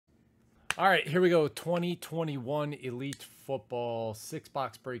All right, here we go. 2021 Elite Football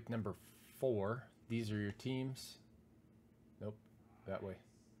 6-box break number 4. These are your teams. Nope, that way.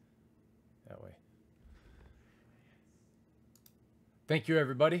 That way. Thank you,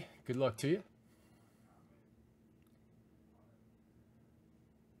 everybody. Good luck to you.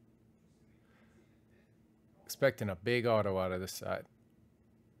 Expecting a big auto out of this side.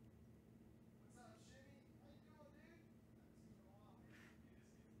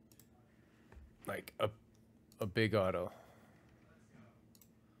 Like a big auto.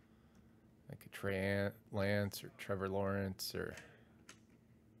 Like a Trey Lance or Trevor Lawrence or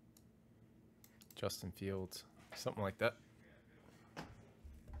Justin Fields. Something like that.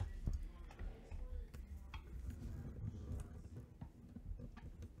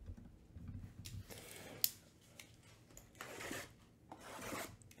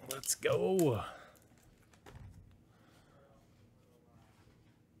 Let's go.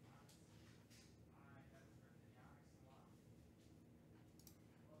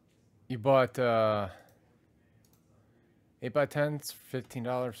 You bought 8x10s,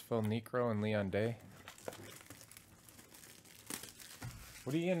 $15, Phil Necro and Leon Day.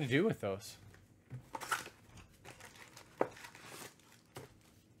 What are you going to do with those?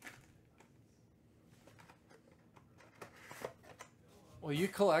 Well, you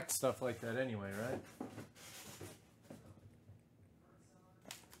collect stuff like that anyway, right?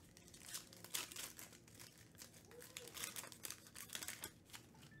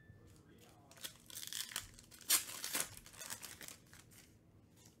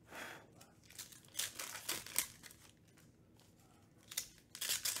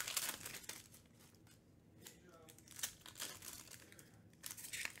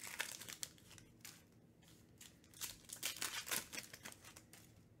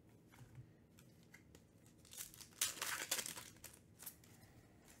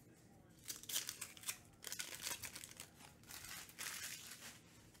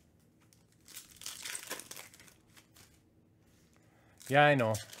 Yeah, I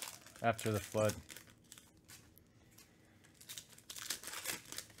know. After the flood.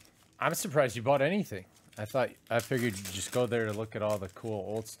 I'm surprised you bought anything. I figured you'd just go there to look at all the cool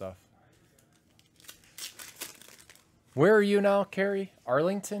old stuff. Where are you now, Carrie?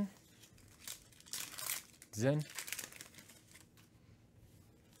 Arlington? Zen?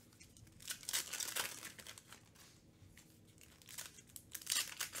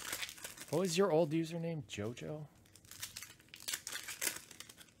 What was your old username? Jojo?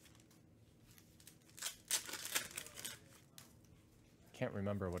 Can't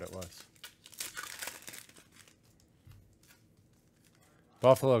remember what it was.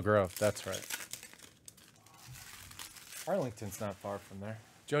 Buffalo Grove, that's right. Arlington's not far from there.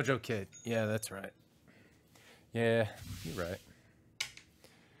 Jojo Kid, yeah, that's right. Yeah, you're right.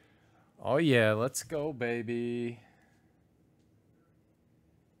 Oh yeah, let's go, baby.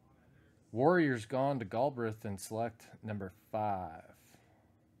 Warriors gone to Galbraith and select number 5.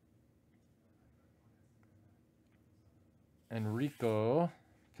 Enrico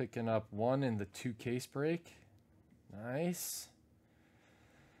picking up 1 in the 2 case break. Nice.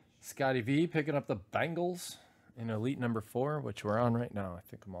 Scotty V picking up the Bengals in Elite number 4, which we're on right now. I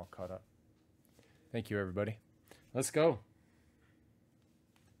think I'm all caught up. Thank you, everybody. Let's go.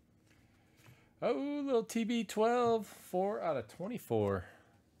 Oh, little TB12, 4 out of 24.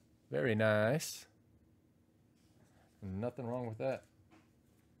 Very nice. Nothing wrong with that.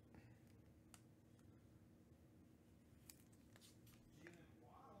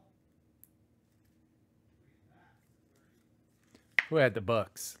 Who had the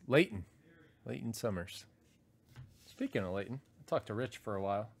Bucks? Leighton Summers. Speaking of Leighton, I talked to Rich for a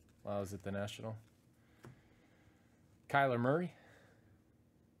while I was at the National. Kyler Murray.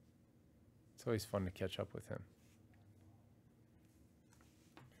 It's always fun to catch up with him.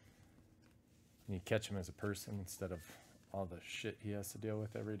 And you catch him as a person instead of all the shit he has to deal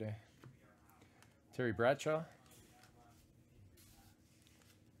with every day. Terry Bradshaw.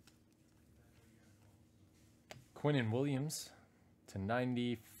 Quinnen Williams to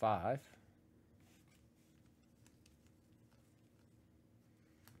 95.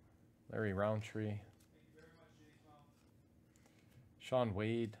 Larry Roundtree. Sean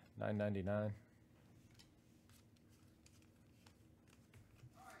Wade, 999.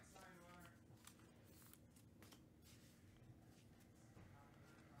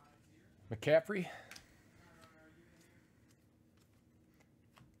 McCaffrey.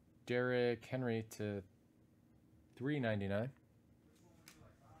 Derrick Henry to 399.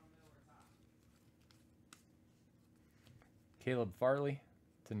 Caleb Farley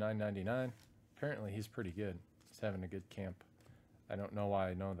to 999. Apparently he's pretty good. He's having a good camp. I don't know why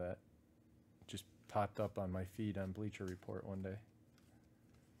I know that. just popped up on my feed on Bleacher Report one day.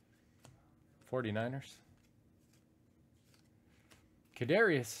 49ers.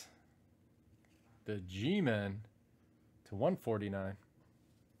 Kadarius, the G-Men to 149.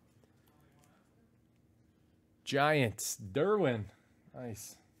 Giants, Derwin.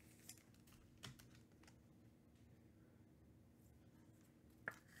 Nice.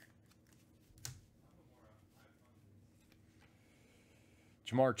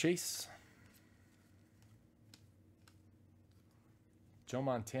 Jamar Chase. Joe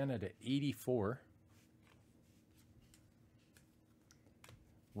Montana to 84.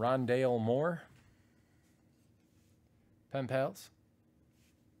 Rondale Moore. Pen Pals.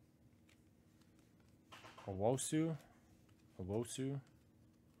 Owosu.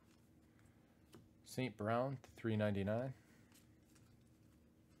 St. Brown to 399.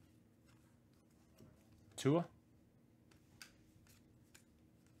 Tua.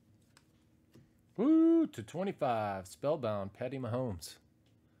 Woo, to 25. Spellbound, Patty Mahomes.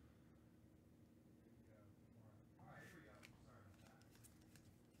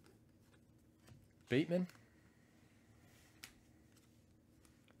 Bateman.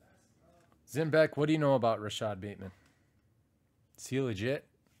 Zimbeck, what do you know about Rashad Bateman? Is he legit?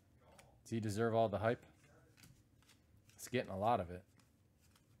 Does he deserve all the hype? He's getting a lot of it.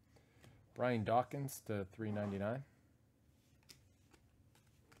 Brian Dawkins to 399.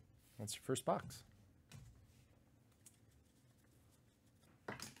 That's your first box.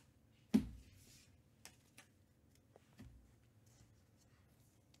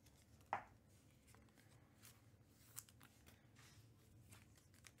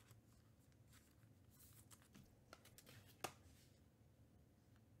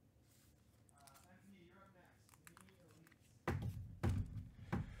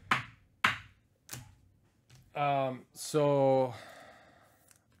 So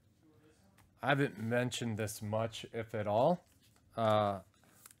I haven't mentioned this much, if at all.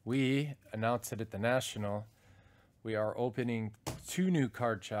 We announced it at the National. We are opening 2 new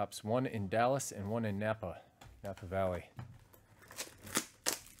card shops, one in Dallas and one in Napa Valley.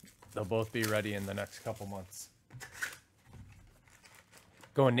 They'll both be ready in the next couple months.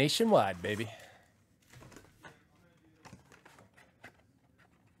 Going nationwide, baby.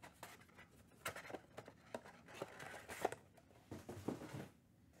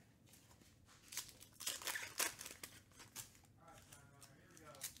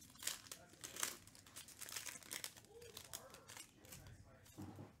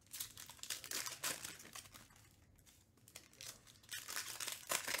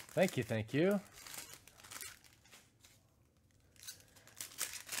 Thank you, thank you.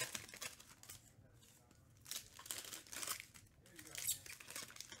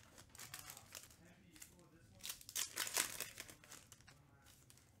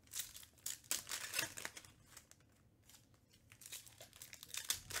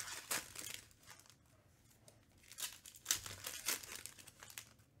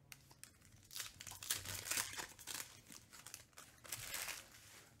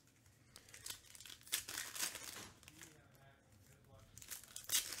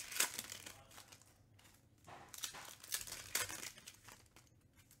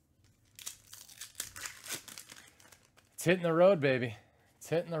 It's hitting the road, baby. It's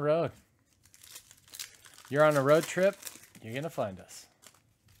hitting the road. You're on a road trip, you're going to find us.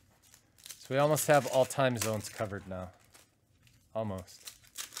 So we almost have all time zones covered now. Almost.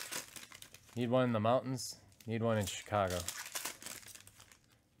 Need one in the mountains, need one in Chicago.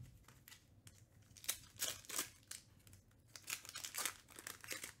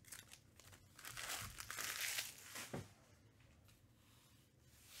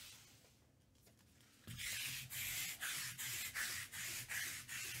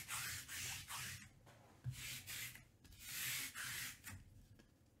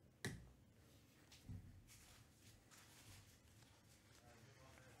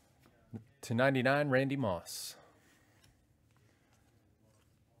 To 99, Randy Moss.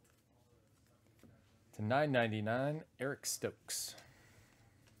 To 999, Eric Stokes.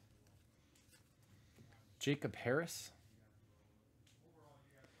 Jacob Harris.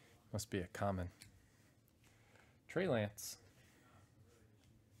 Must be a common. Trey Lance.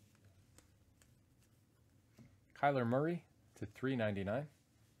 Kyler Murray to 399.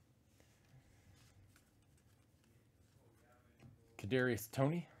 Kadarius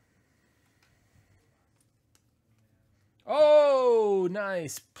Toney. Oh,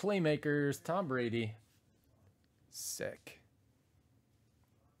 nice. Playmakers, Tom Brady. Sick.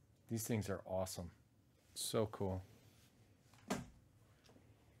 These things are awesome. So cool.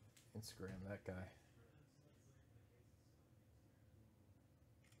 Instagram that guy.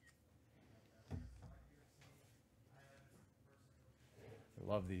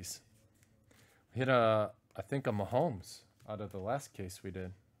 Love these. We hit I think a Mahomes out of the last case we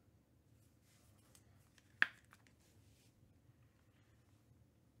did.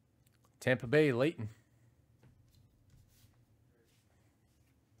 Tampa Bay, Leighton.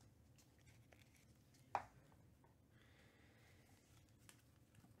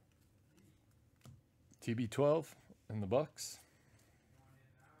 TB12 in the Bucks.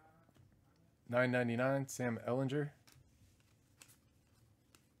 $9.99, Sam Ellinger.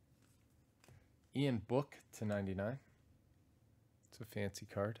 Ian Book to 99. It's a fancy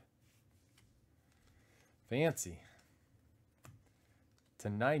card. Fancy. To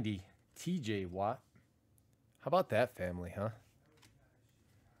 90, TJ Watt. How about that family, huh?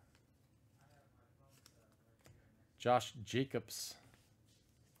 Josh Jacobs.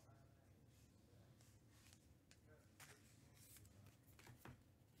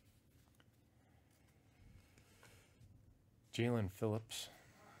 Jalen Phillips.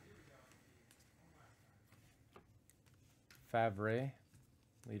 Favre,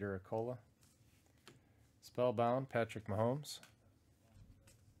 Leader Acola. Spellbound, Patrick Mahomes.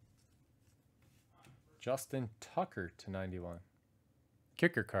 Justin Tucker to 91.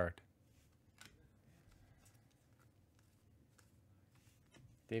 Kicker card.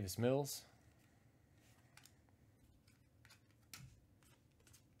 Davis Mills.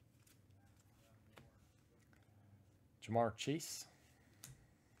 Jamar Chase.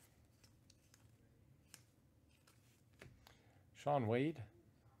 Sean Wade.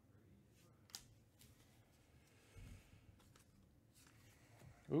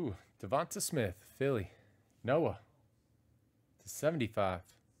 Ooh, Devonta Smith, Philly. Noah to 75.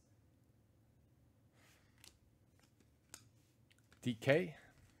 DK.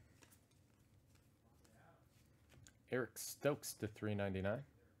 Eric Stokes to 399.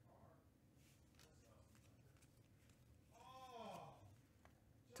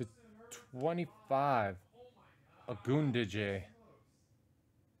 To 25. Agundije.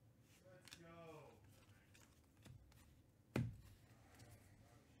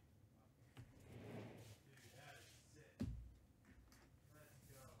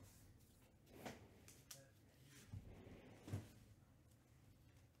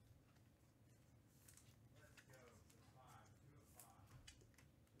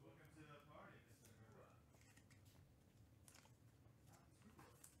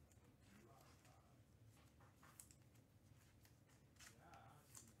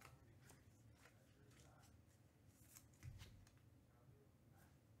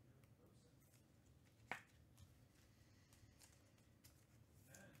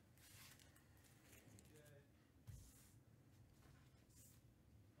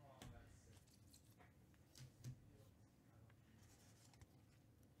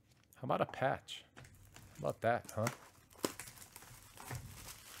 How about a patch? How about that, huh?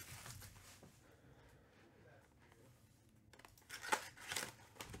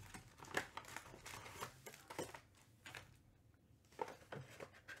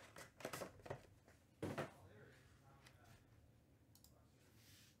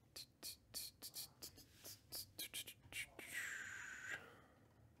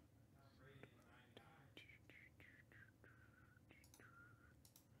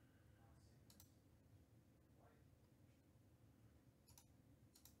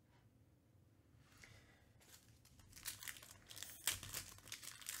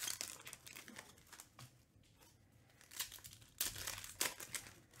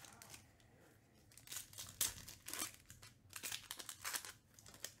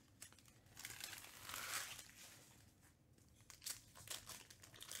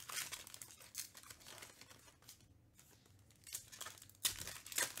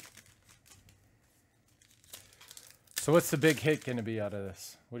 So what's the big hit going to be out of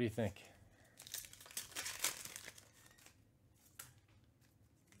this? What do you think?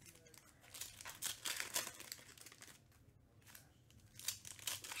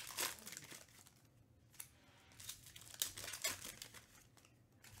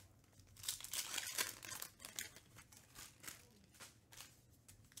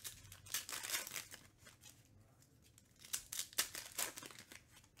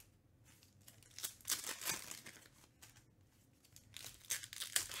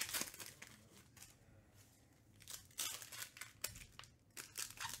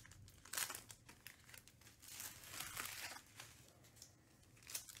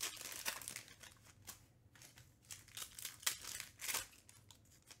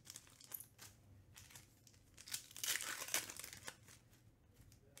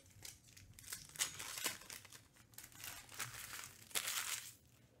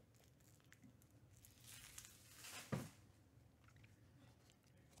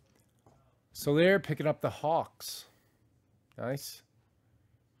 So they're picking up the Hawks. Nice.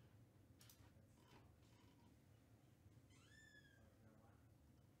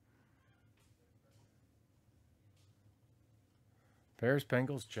 Bears,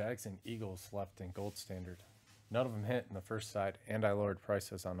 Bengals, Jags, and Eagles left in gold standard. None of them hit in the first side, and I lowered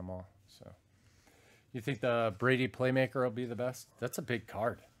prices on them all. So, you think the Brady playmaker will be the best? That's a big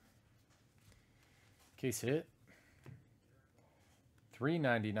card. Case hit.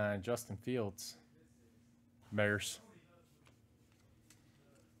 $3.99 Justin Fields. Bears.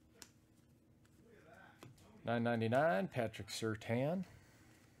 $9.99 Patrick Surtain.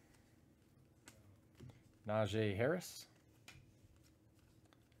 Najee Harris.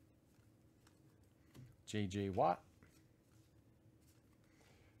 J.J. Watt.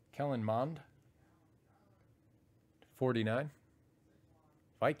 Kellen Mond. 49.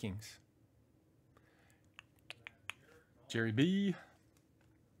 Vikings. Jerry B.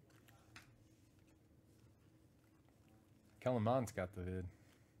 Kellen Mond's got the vid.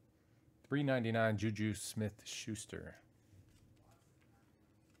 $3.99 Juju Smith-Schuster.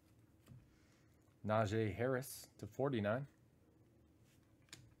 Najee Harris to 49.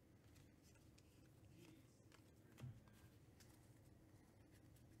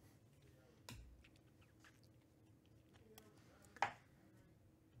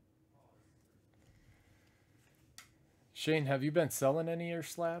 Shane, have you been selling any of your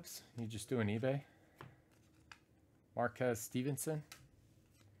slabs? You just doing eBay? Marquez Stevenson.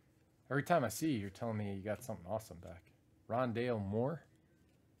 Every time I see you, you're telling me you got something awesome back. Rondale Moore.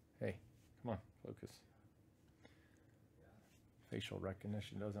 Hey, come on, focus. Facial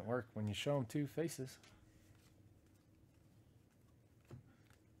recognition doesn't work when you show them two faces.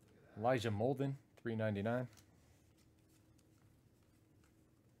 Elijah Molden, $3.99.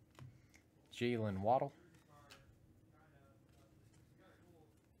 Jalen Waddle.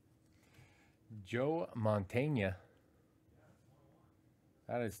 Joe Montana.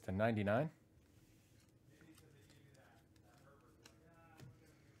 That is to 99.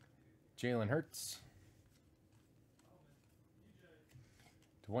 Jalen Hurts.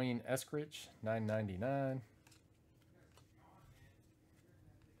 Dwayne Eskridge, $9.99.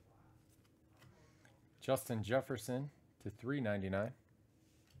 Justin Jefferson to $3.99.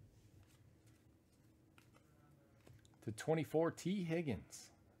 To 24, T. Higgins.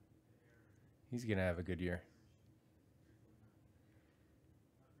 He's going to have a good year.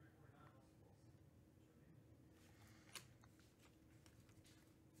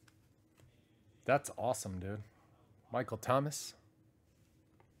 That's awesome, dude. Michael Thomas.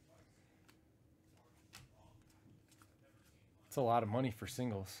 It's a lot of money for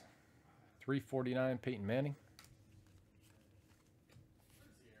singles. $3.49 Peyton Manning.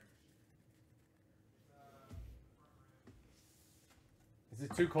 Is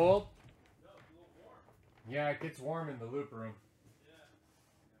it too cold? Yeah, it gets warm in the loop room.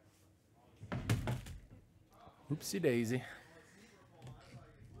 Oopsie daisy.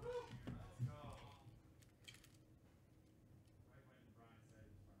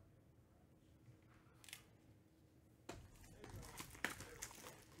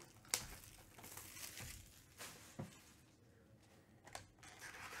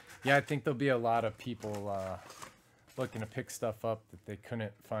 Yeah, I think there'll be a lot of people looking to pick stuff up that they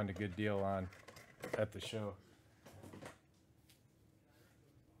couldn't find a good deal on at the show.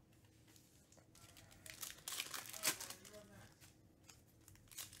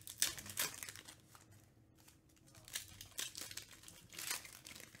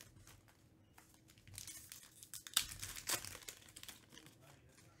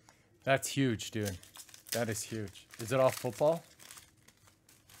 That's huge, dude. That is huge. Is it all football?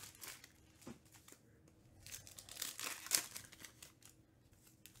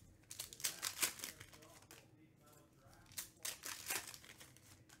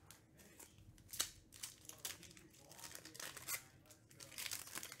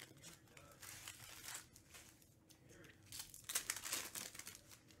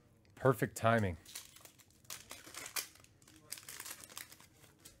 Perfect timing.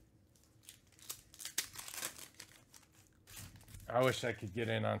 I wish I could get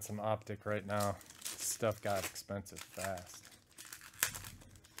in on some optic right now. Stuff got expensive fast.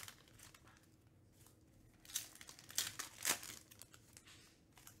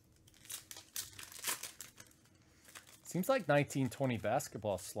 Seems like 1920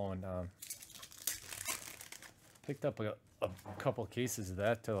 basketball is slowing down. Picked up a couple cases of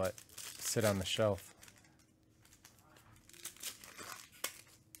that to let sit on the shelf.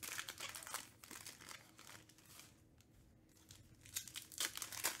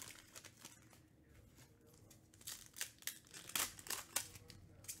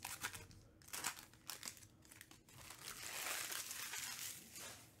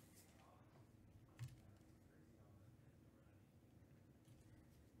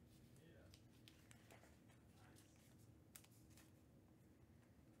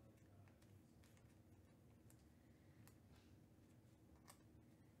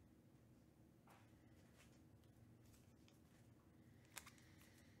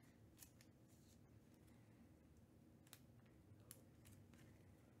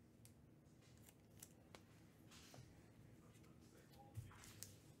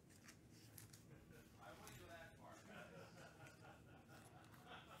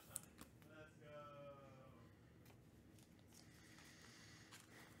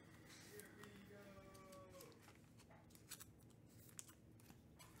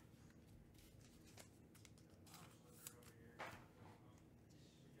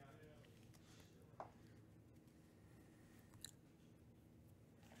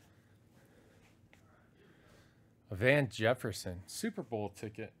 Van Jefferson, Super Bowl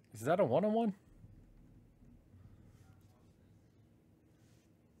ticket. Is that a one-on-one?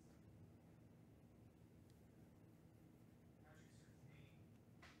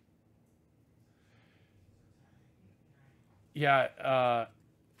 Yeah,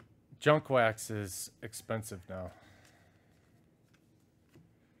 junk wax is expensive now.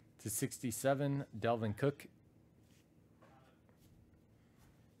 To 67, Delvin Cook.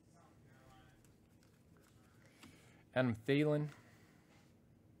 Adam Thielen.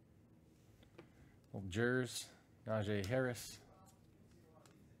 Old Jers. Najee Harris.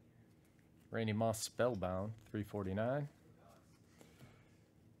 Randy Moss Spellbound, 349.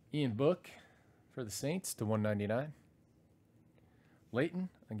 Ian Book for the Saints to 199. Leighton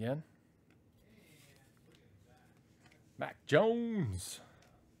again. Mac Jones.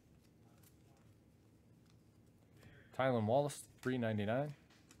 Tylan Wallace, 399.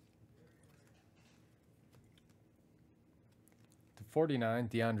 To 49,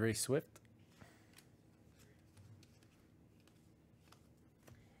 DeAndre Swift.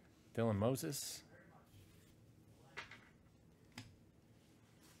 Dylan Moses.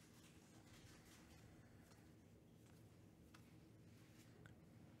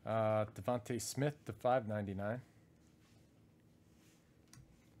 Devontae Smith to 599.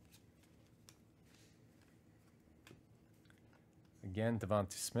 Again,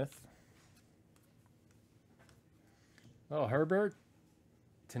 Devontae Smith. Oh, Herbert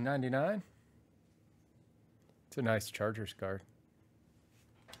to 99. It's a nice Chargers card.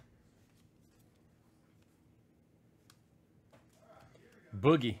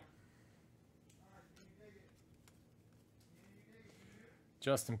 Boogie.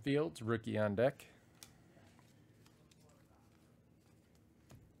 Justin Fields, rookie on deck.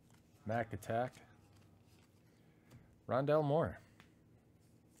 Mac Attack. Rondell Moore.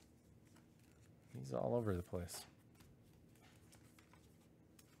 He's all over the place.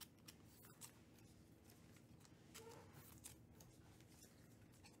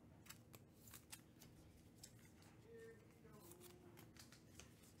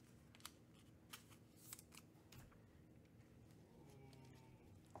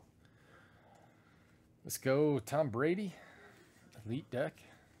 Let's go Tom Brady, Elite deck.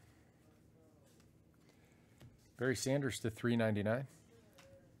 Barry Sanders to 399.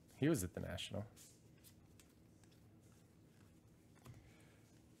 He was at the National.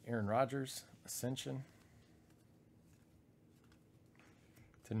 Aaron Rodgers, Ascension.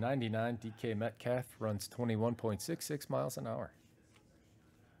 To 99, DK Metcalf runs 21.66 miles an hour.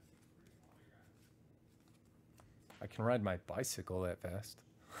 I can ride my bicycle that fast.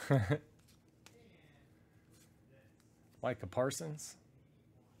 Micah Parsons.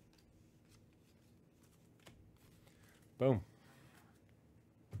 Boom.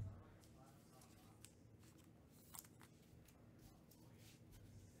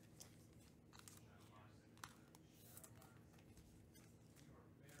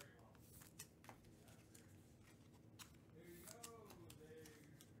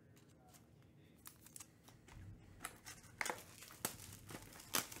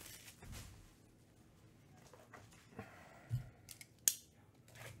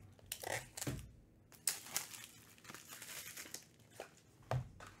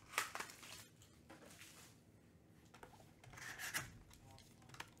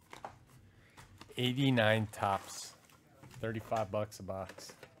 $89 tops, $35 a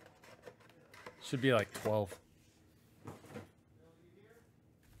box. Should be like 12.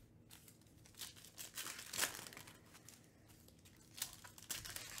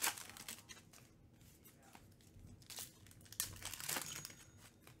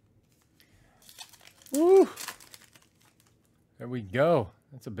 Woo! There we go.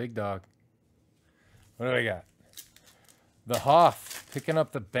 That's a big dog. What do we got? The Hoff picking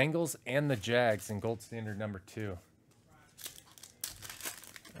up the Bengals and the Jags in gold standard number 2.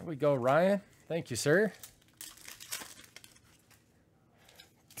 There we go, Ryan. Thank you, sir.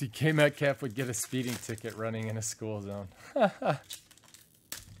 DK Metcalf would get a speeding ticket running in a school zone.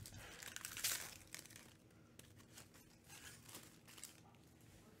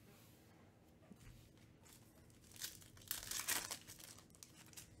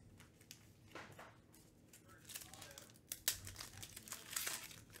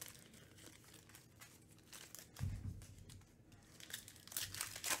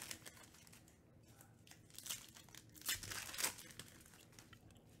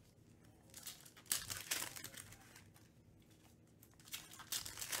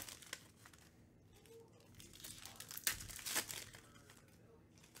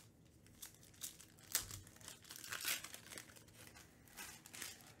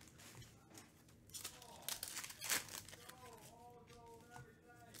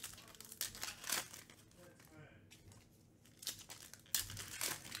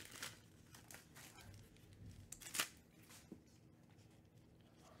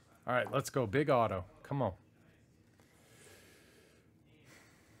 All right, let's go. Big auto. Come on.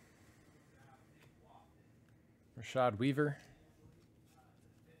 Rashad Weaver.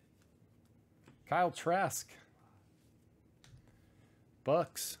 Kyle Trask.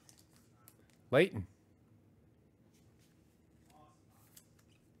 Bucks. Leighton.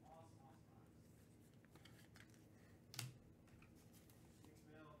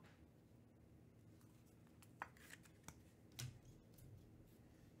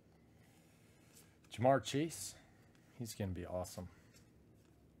 Jamar Chase. He's going to be awesome.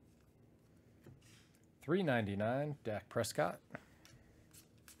 $3.99. Dak Prescott.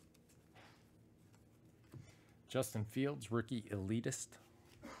 Justin Fields, rookie elitist.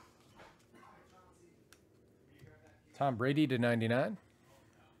 Tom Brady /99.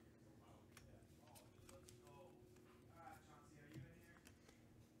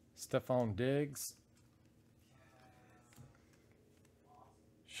 Stephon Diggs.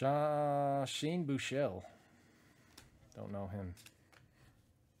 Shane Buechele. Don't know him.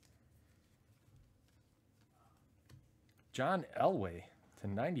 John Elway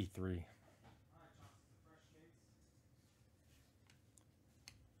 /93.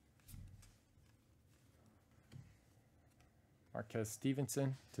 Marquez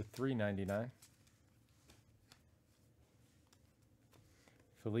Stevenson /399.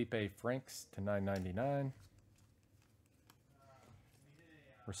 Felipe Franks /999.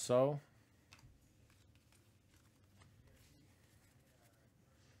 Rousseau.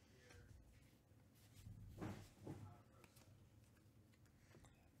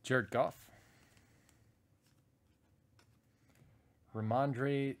 Jared Goff.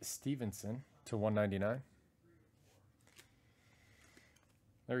 Ramondre Stevenson /199.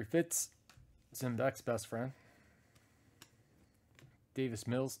 Larry Fitz, Zimbeck's best friend. Davis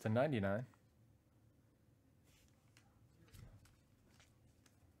Mills /99.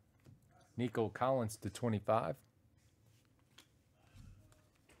 Nico Collins /25.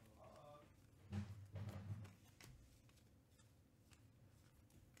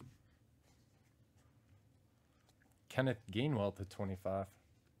 Kenneth Gainwell /25.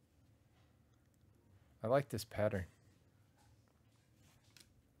 I like this pattern.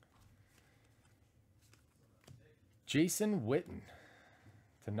 Jason Witten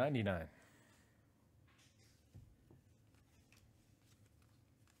 /99.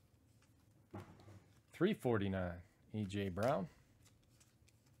 $3.49. E.J. Brown.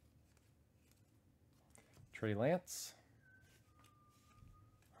 Trey Lance.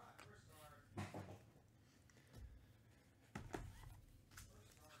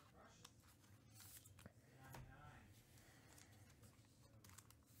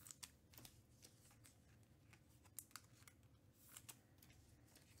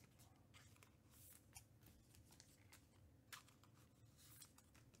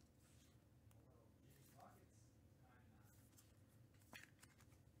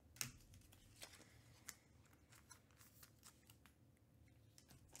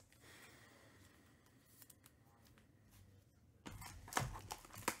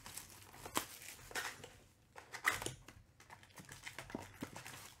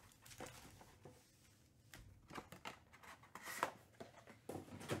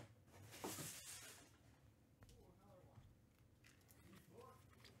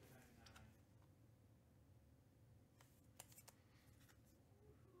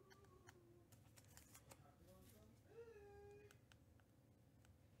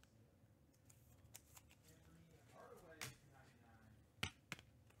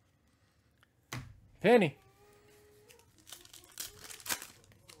 Penny.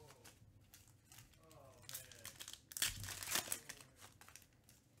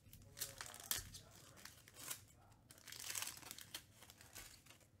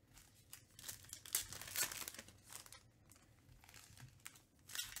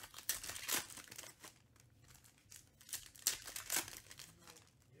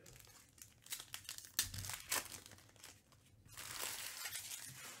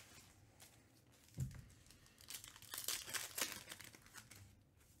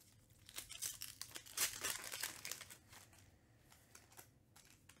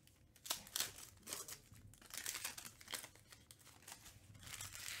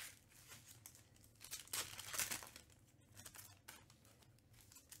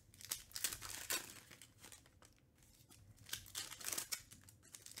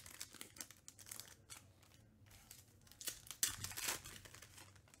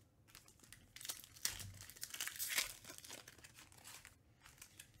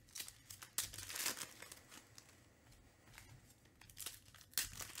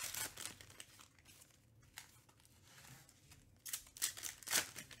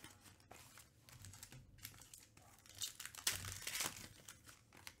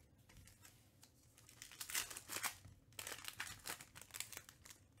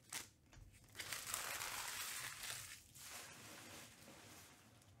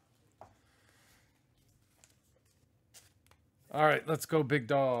 All right, let's go big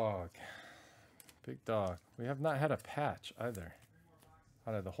dog. Big dog. We have not had a patch either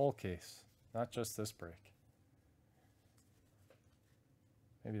out of the whole case, not just this break.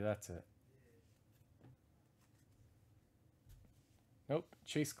 Maybe that's it. Nope,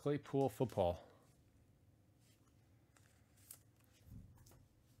 Chase Claypool football.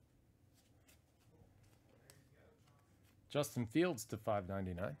 Justin Fields to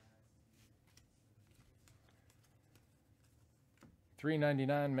 $5.99.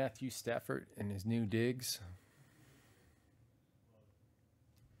 $3.99 Matthew Stafford and his new digs.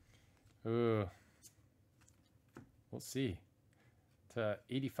 Ooh. We'll see. To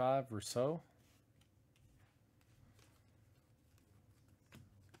 85 Rousseau.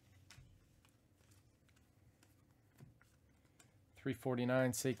 $3.49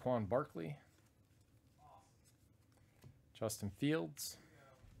 Saquon Barkley. Justin Fields.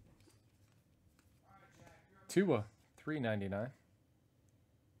 Tua, $3.99.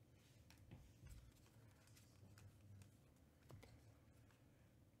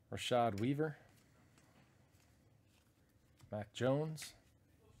 Rashad Weaver. Mac Jones.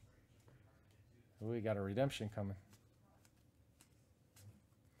 Ooh, we got a redemption coming.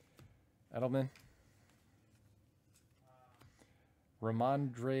 Edelman.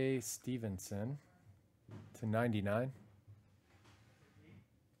 Ramondre Stevenson to 99.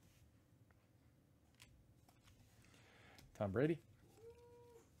 Tom Brady.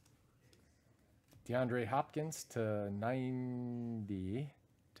 DeAndre Hopkins to 90.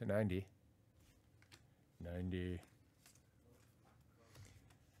 To 90. 90.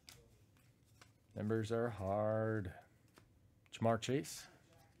 Numbers are hard. Jamar Chase.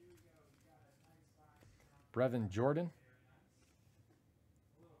 Brevin Jordan.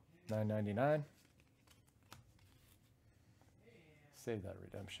 $9.99. Save that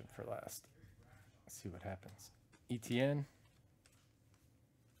redemption for last. Let's see what happens. ETN.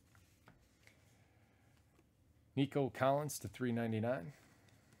 Nico Collins to $3.99.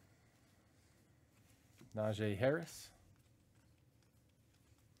 Najee Harris.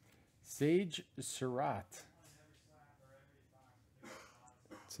 Sage Surratt.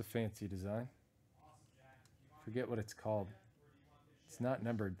 It's a fancy design. Forget what it's called. It's not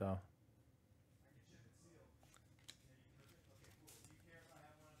numbered though.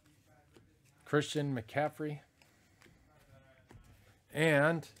 Christian McCaffrey.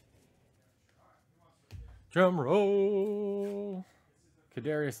 And drum roll.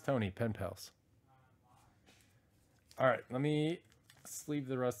 Kadarius Toney, pen pals. All right, let me sleeve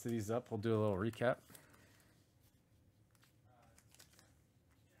the rest of these up. We'll do a little recap.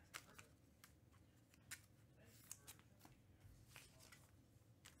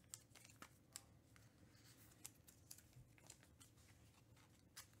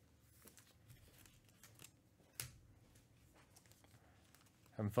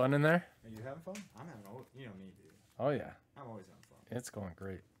 Having fun in there? Are you having fun? I'm having fun. You know me, dude. Oh, yeah. I'm always having fun. It's going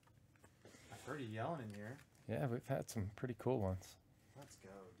great. I've heard you yelling in here. Yeah, we've had some pretty cool ones. Let's go,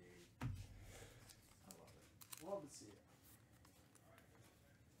 dude. I love it. Love to see it.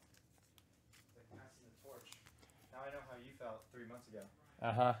 It's like passing the torch. Now I know how you felt 3 months ago.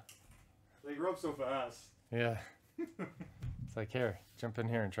 Uh-huh. They grew up so fast. Yeah. It's like, here, jump in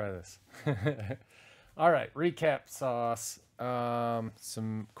here and try this. All right, recap sauce.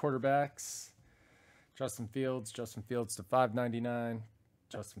 Some quarterbacks. Justin Fields to $5.99.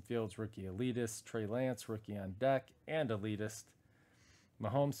 Justin Fields, rookie elitist. Trey Lance, rookie on deck and elitist.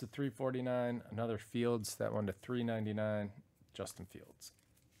 Mahomes to $3.49. Another Fields, that one to $3.99. Justin Fields.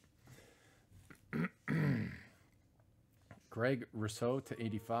 Greg Rousseau to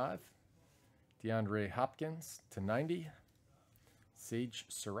 85. DeAndre Hopkins to 90. Sage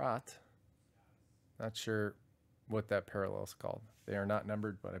Surratt. Not sure what that parallel is called. They are not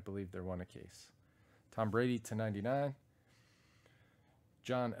numbered, but I believe they're one a case. Tom Brady to 99.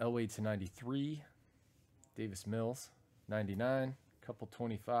 John Elway to 93. Davis Mills, 99. Couple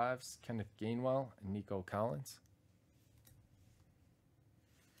 25s. Kenneth Gainwell and Nico Collins.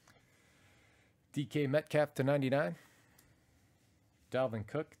 DK Metcalf to 99. Dalvin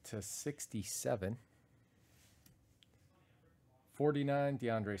Cook to 67. 49,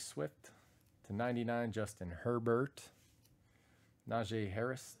 DeAndre Swift to 99. Justin Herbert. Najee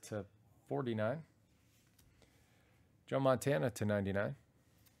Harris to 49. Joe Montana to 99.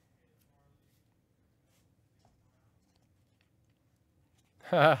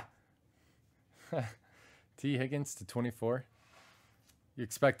 T. Higgins to 24. You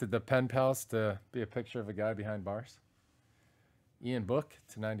expected the pen pals to be a picture of a guy behind bars. Ian Book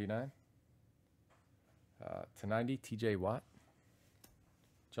to 99. To 90, TJ Watt.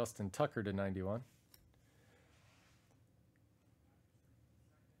 Justin Tucker to 91.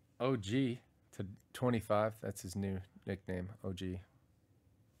 OG to 25. That's his new nickname, OG.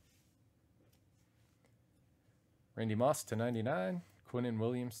 Randy Moss to 99. Quinnen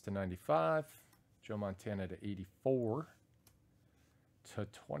Williams to 95. Joe Montana to 84. To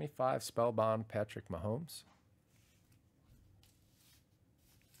 25, Spellbound Patrick Mahomes.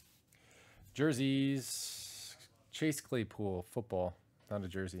 Jerseys, Chase Claypool, football. Not a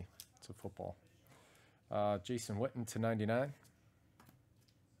jersey, it's a football. Jason Witten to 99.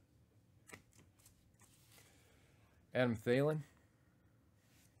 Adam Thielen.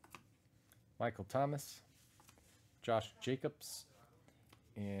 Michael Thomas. Josh Jacobs.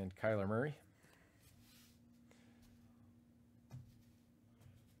 And Kyler Murray.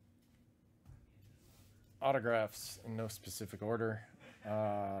 Autographs in no specific order.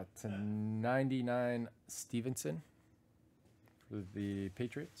 To 99, Stevenson for the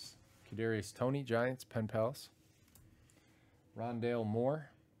Patriots. Kadarius Toney, Giants, Penn Palace. Rondale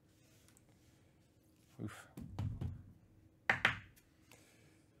Moore. Oof.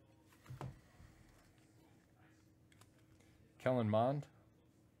 Kellen Mond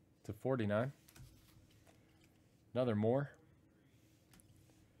to 49. Another Moore.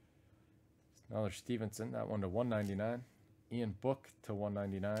 Another Stevenson, that one to 199. Ian Book to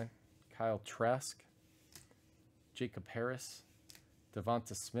 199. Kyle Trask. Jacob Harris.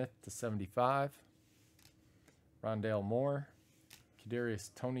 Devonta Smith to 75. Rondale Moore.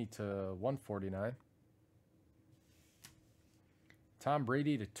 Kadarius Toney to 149. Tom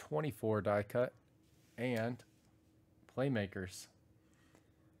Brady to 24 die cut. And Playmakers.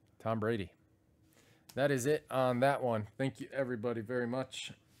 Tom Brady. That is it on that one. Thank you everybody very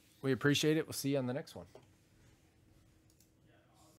much. We appreciate it. We'll see you on the next one.